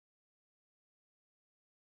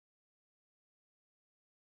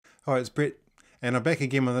Hi, it's Brett, and I'm back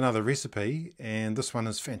again with another recipe, and this one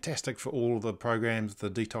is fantastic for all the programs, the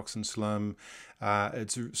Detox and Slim.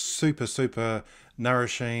 It's super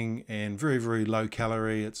nourishing and very low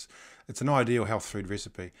calorie. It's an ideal health food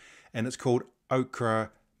recipe, and it's called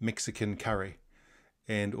Okra Mexican curry,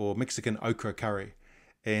 or Mexican okra curry.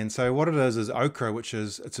 And so what it is okra, which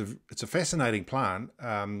is it's a fascinating plant.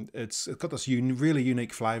 It's got this really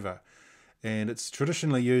unique flavor, and it's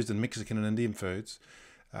traditionally used in Mexican and Indian foods.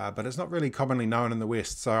 But it's not really commonly known in the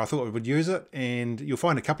West, so I thought we would use it, and you'll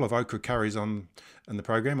find a couple of okra curries in the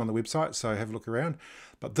program on the website, so have a look around.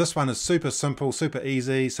 But this one is super simple, super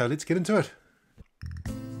easy, so let's get into it.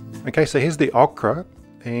 Okay, so here's the okra,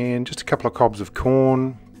 and just a couple of cobs of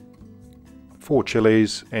corn, 4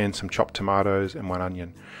 chilies, and some chopped tomatoes and 1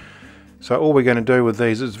 onion. So all we're going to do with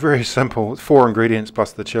these is very simple. It's 4 ingredients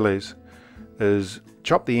plus the chilies. Is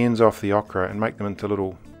chop the ends off the okra and make them into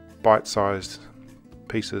little bite-sized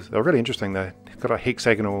pieces. They're really interesting. They've got a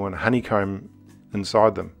hexagonal and a honeycomb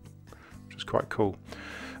inside them, which is quite cool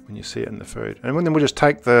when you see it in the food. And then we'll just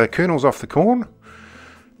take the kernels off the corn.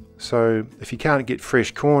 So if you can't get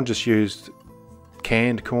fresh corn, just use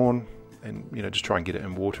canned corn, and just try and get it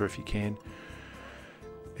in water if you can.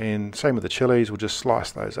 And same with the chilies, we'll just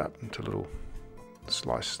slice those up into little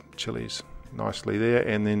sliced chilies nicely there.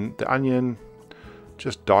 And then the onion,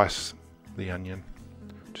 just dice the onion,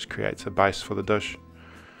 just creates a base for the dish.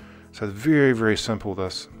 So very simple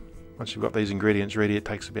this. Once you've got these ingredients ready, it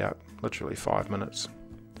takes about literally 5 minutes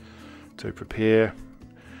to prepare.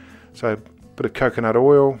 So a bit of coconut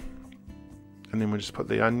oil, and then we'll just put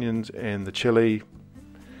the onions and the chili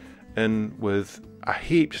in with a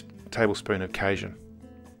heaped tablespoon of Cajun.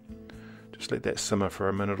 Just let that simmer for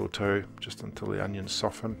a minute or two, just until the onions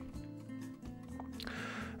soften.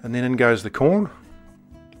 And then in goes the corn.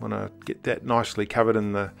 Want to get that nicely covered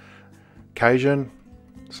in the Cajun.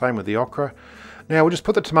 Same with the okra. Now we'll just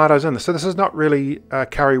put the tomatoes in. So this is not really a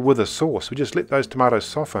curry with a sauce. We just let those tomatoes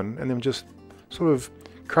soften and then just sort of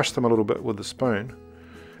crush them a little bit with the spoon.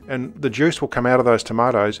 And the juice will come out of those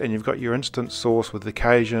tomatoes, and you've got your instant sauce with the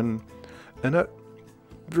Cajun in it.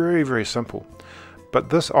 Very simple. But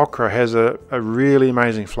this okra has a really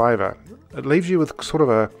amazing flavour. It leaves you with sort of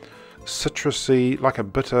a citrusy, like a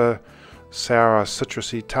bitter, sour,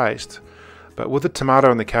 citrusy taste. But with the tomato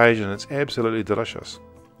and the Cajun, it's absolutely delicious.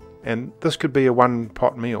 And this could be a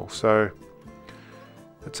 1-pot meal, so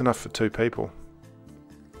it's enough for 2 people.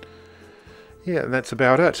 Yeah, and that's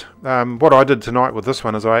about it. What I did tonight with this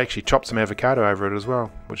one is I actually chopped some avocado over it as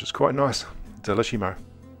well, which is quite nice. Delissimo.